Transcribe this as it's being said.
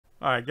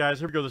All right, guys,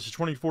 here we go. This is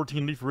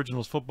 2014 Leaf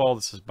Originals football.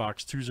 This is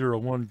box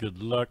 201.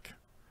 Good luck.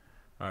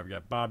 All right, we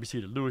got Bobby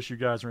C to Lewis. You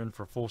guys are in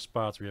for full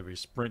spots. We have a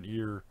sprint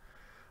here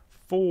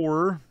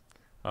for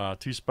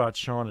 2 spots.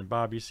 Sean and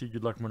Bobby C.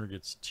 Good luck. Winner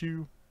gets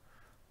 2.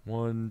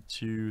 1,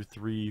 2,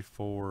 3,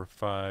 4,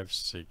 5,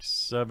 6,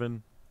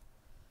 7.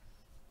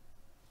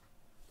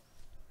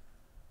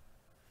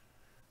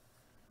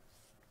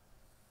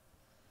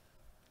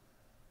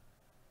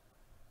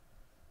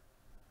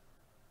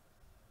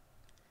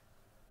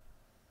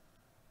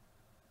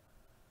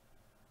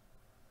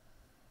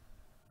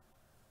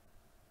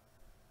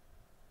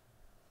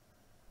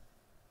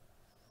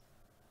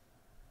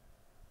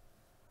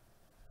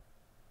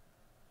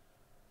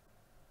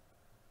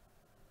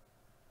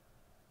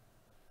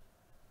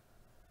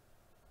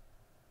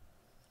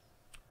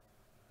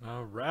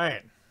 All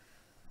right.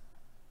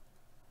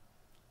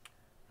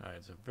 All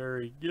right, so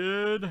very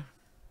good.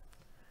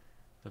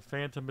 The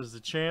Phantom is the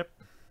champ.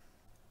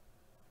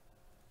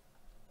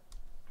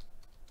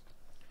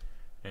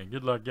 And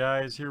good luck,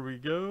 guys. Here we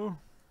go.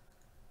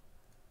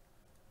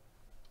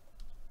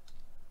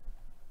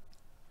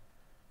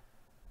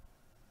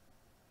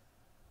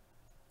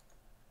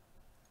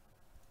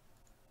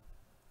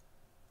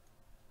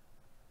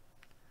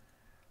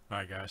 All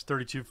right, guys.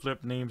 32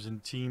 flip names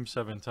and teams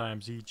 7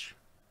 times each.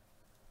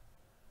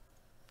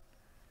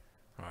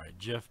 All right,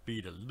 Jeff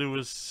B to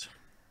Lewis.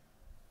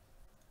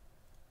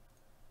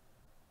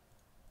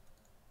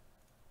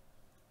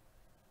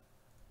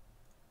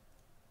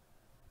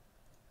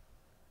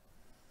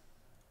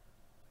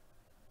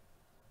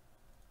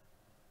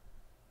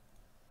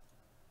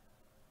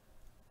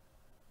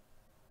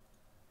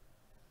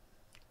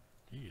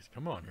 Jeez,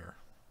 come on here.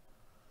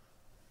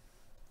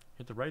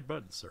 Hit the right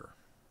button, sir.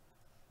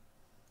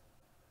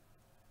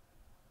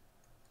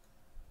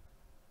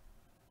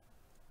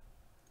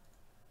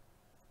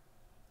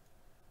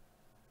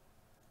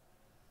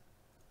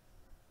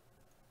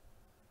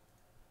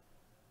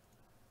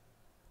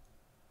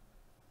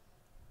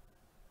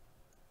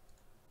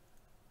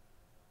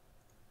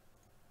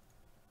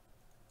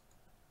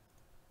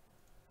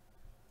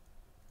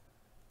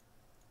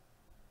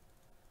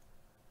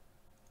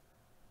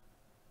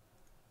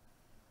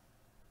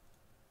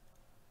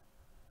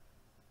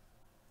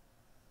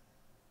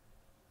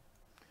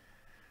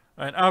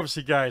 And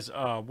obviously, guys,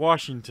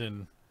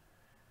 Washington,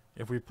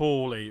 if we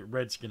pull a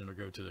Redskin, it'll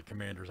go to the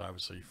Commanders,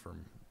 obviously,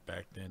 from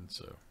back then,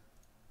 so.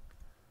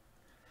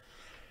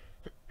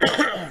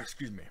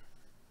 Excuse me.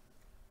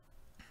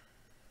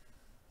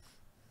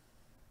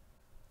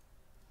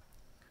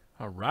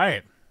 All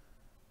right.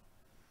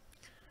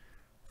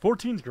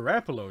 14's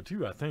Garoppolo,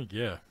 too, I think,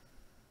 yeah.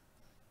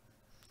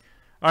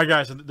 All right,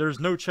 guys,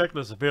 there's no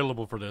checklist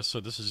available for this, so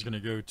this is going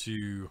to go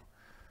to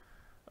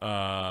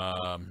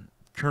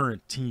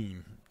current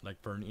team, like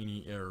for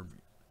any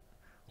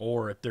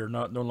or if they're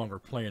no longer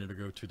playing, it'll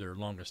go to their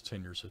longest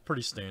tenure. So it's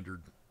pretty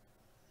standard.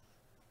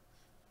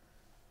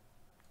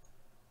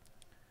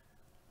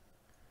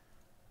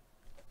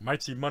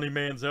 Might see Money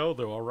Manziel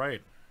though. All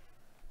right.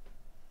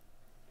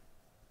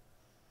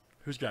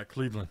 Who's got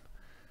Cleveland?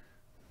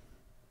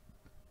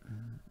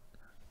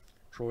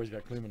 Troy's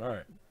got Cleveland. All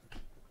right.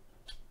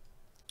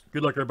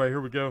 Good luck, everybody. Here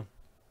we go.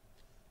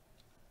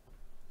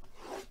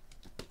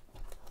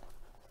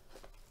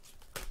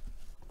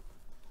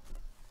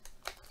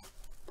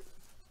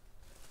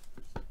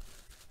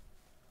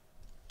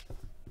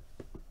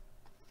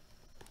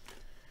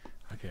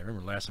 I can't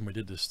remember the last time we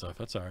did this stuff.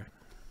 That's all right.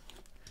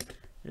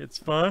 It's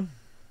fun.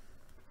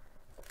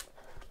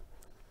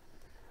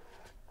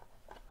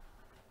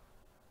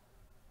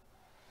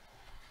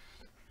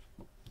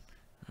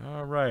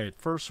 All right.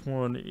 First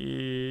one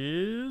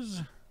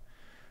is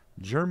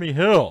Jeremy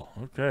Hill.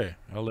 Okay.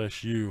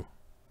 LSU.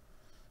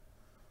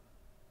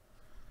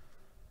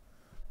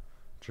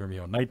 Jeremy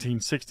Hill.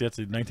 1960. That's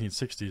the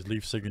 1960s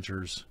Leaf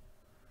signatures.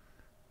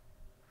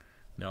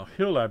 Now,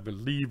 Hill, I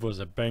believe, was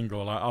a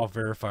Bengal. I'll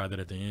verify that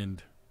at the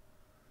end.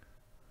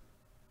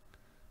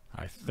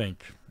 I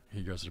think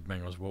he goes to the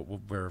Bengals.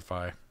 We'll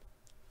verify.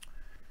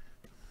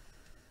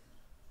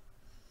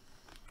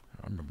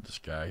 I remember this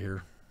guy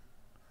here.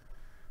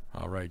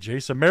 All right,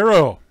 Jason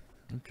Amaro.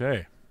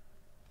 Okay.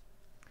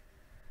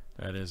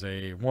 That is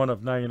a 1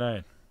 of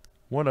 99.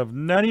 1 of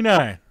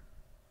 99.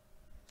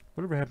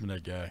 Whatever happened to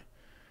that guy?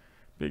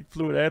 Big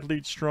fluid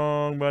athlete,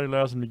 strong body,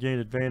 allows him to gain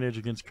advantage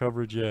against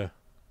coverage. Yeah.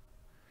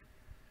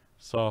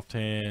 Soft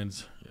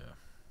hands. Yeah.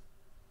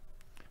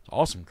 It's an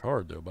awesome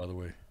card, though, by the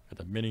way. Got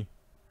the mini.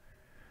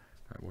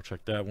 All right, we'll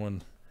check that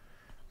one.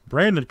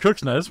 Brandon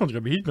Cooks. Now, this one's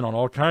going to be, he's been on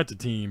all kinds of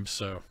teams,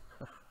 so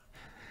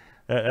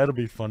that'll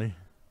be funny.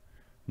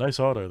 Nice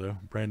auto, though.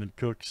 Brandon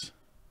Cooks.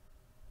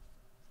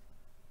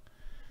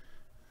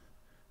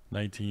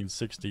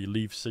 1960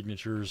 Leaf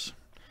signatures.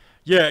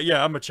 Yeah,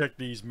 I'm going to check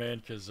these, man,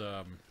 because,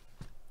 yeah,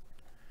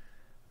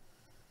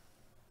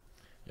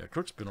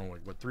 Cook's been on,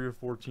 like, what, 3 or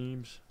 4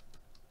 teams?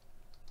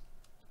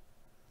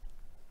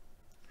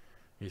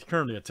 He's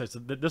currently a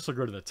Texan. This will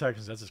go to the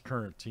Texans. That's his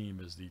current team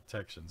is the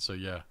Texans. So,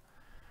 yeah,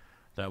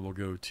 that will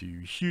go to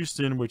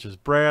Houston, which is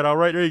Brad. All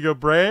right, there you go,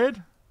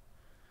 Brad.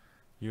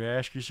 You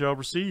ask, you shall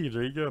receive.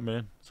 There you go,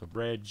 man. So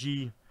Brad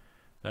G,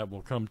 that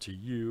will come to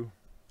you.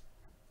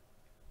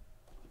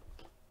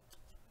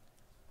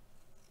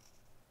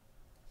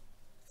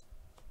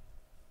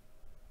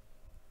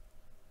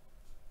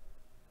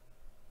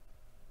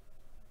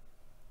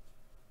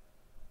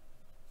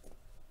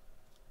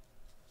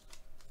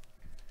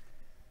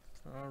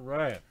 All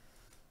right.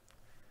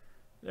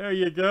 There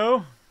you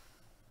go.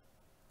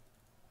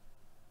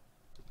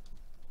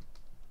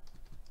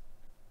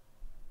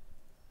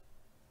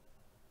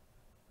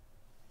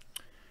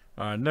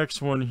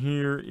 Next one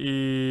here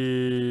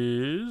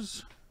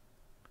is...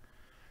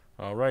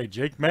 All right,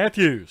 Jake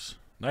Matthews.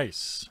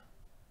 Nice.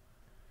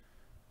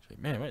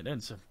 Man, wait, I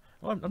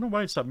don't know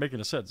why I stopped making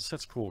a set. The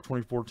set's cool.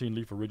 2014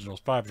 Leaf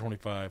Originals,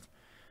 5/25.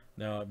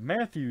 Now,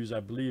 Matthews, I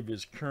believe,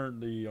 is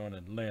currently on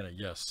Atlanta.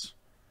 Yes.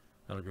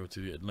 That'll go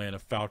to the Atlanta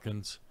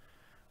Falcons,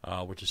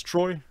 which is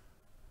Troy.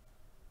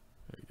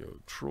 There you go.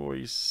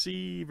 Troy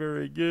C.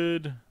 Very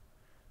good.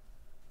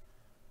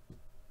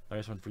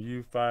 Nice one for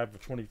you.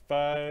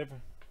 5/25.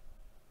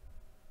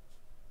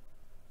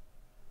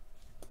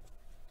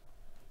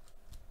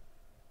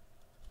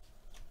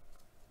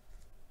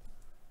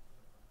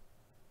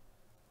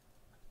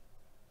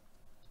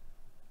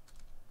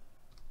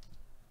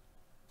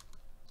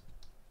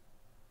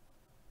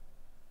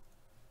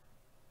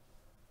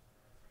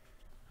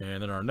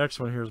 And then our next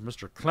one here is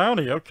Mr.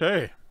 Clowney.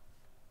 Okay.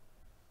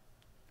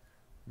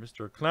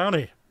 Mr.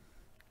 Clowney.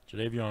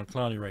 Jadeveon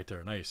Clowney right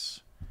there. Nice.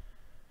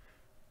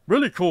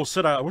 Really cool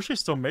set. I wish they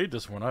still made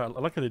this one. I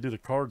like how they do the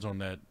cards on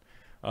that.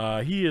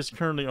 He is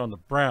currently on the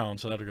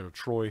Browns, so that'll go to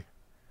Troy.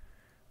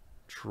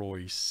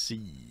 Troy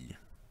C.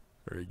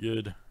 Very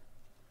good.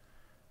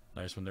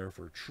 Nice one there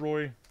for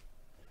Troy.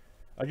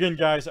 Again,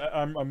 guys,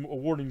 I'm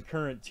awarding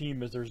current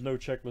team as there's no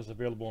checklist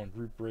available on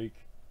Group Break.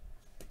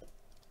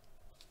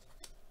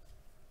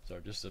 So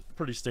just a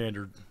pretty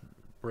standard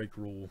break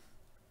rule.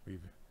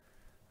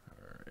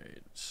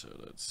 Alright, so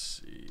let's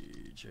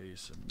see.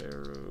 Jason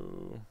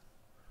Barrow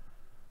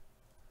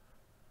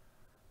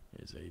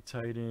is a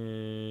tight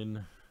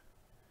end.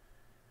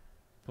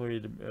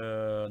 Played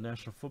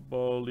National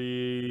Football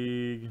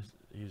League.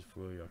 He's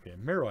fully okay.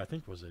 Merrill, I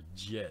think, was a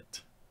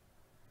Jet.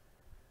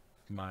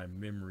 If my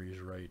memory is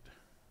right.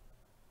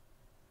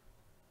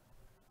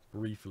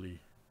 Briefly.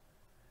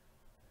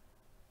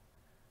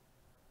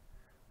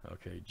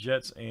 Okay,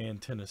 Jets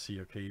and Tennessee.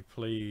 Okay, he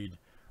played.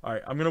 All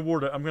right, I'm gonna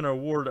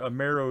award a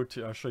Merrow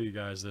to. I'll show you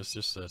guys this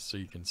just so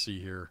you can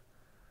see here.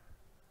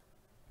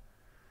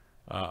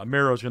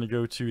 Merrow is gonna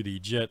go to the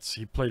Jets.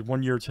 He played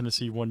 1 year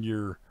Tennessee, 1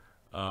 year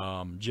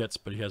Jets,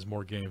 but he has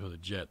more games with the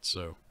Jets,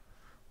 so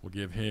we'll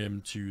give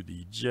him to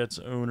the Jets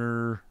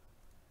owner,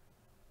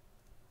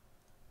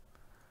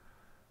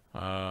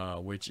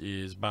 which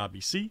is Bobby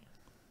C.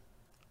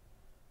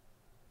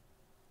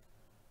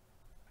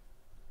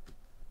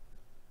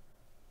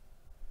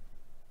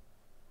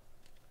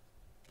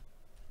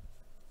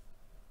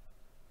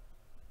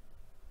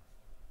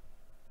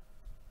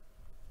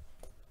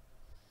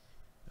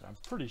 I'm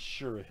pretty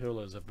sure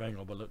Hill is a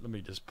Bengal, but let me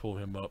just pull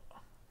him up.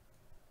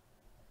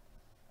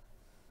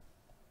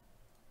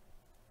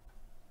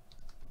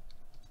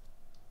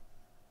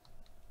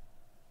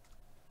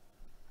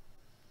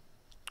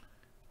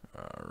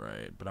 All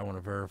right, but I want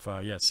to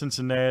verify. Yeah,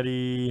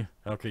 Cincinnati.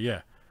 Okay,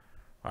 yeah.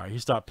 All right, he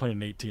stopped playing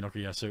in 18.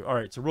 Okay, yeah. So, all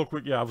right. So, real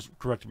quick, yeah, I was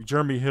correct.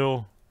 Jeremy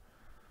Hill,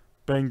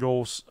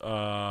 Bengals,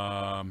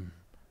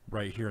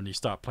 right here, and he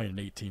stopped playing in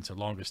 18. So,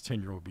 longest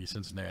tenure will be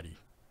Cincinnati.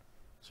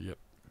 So, yep.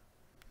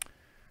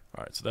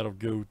 All right, so that'll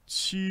go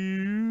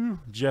to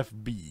Jeff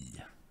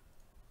B.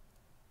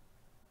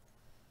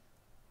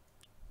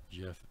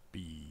 Jeff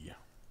B.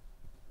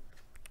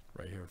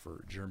 Right here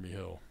for Jeremy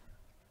Hill.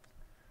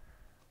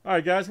 All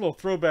right, guys, a little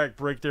throwback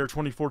break there.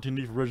 2014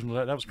 Leaf Original.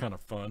 That was kind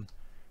of fun.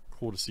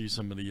 Cool to see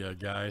some of the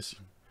guys.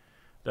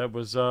 That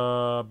was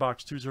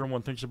box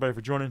 201. Thanks, everybody,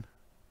 for joining.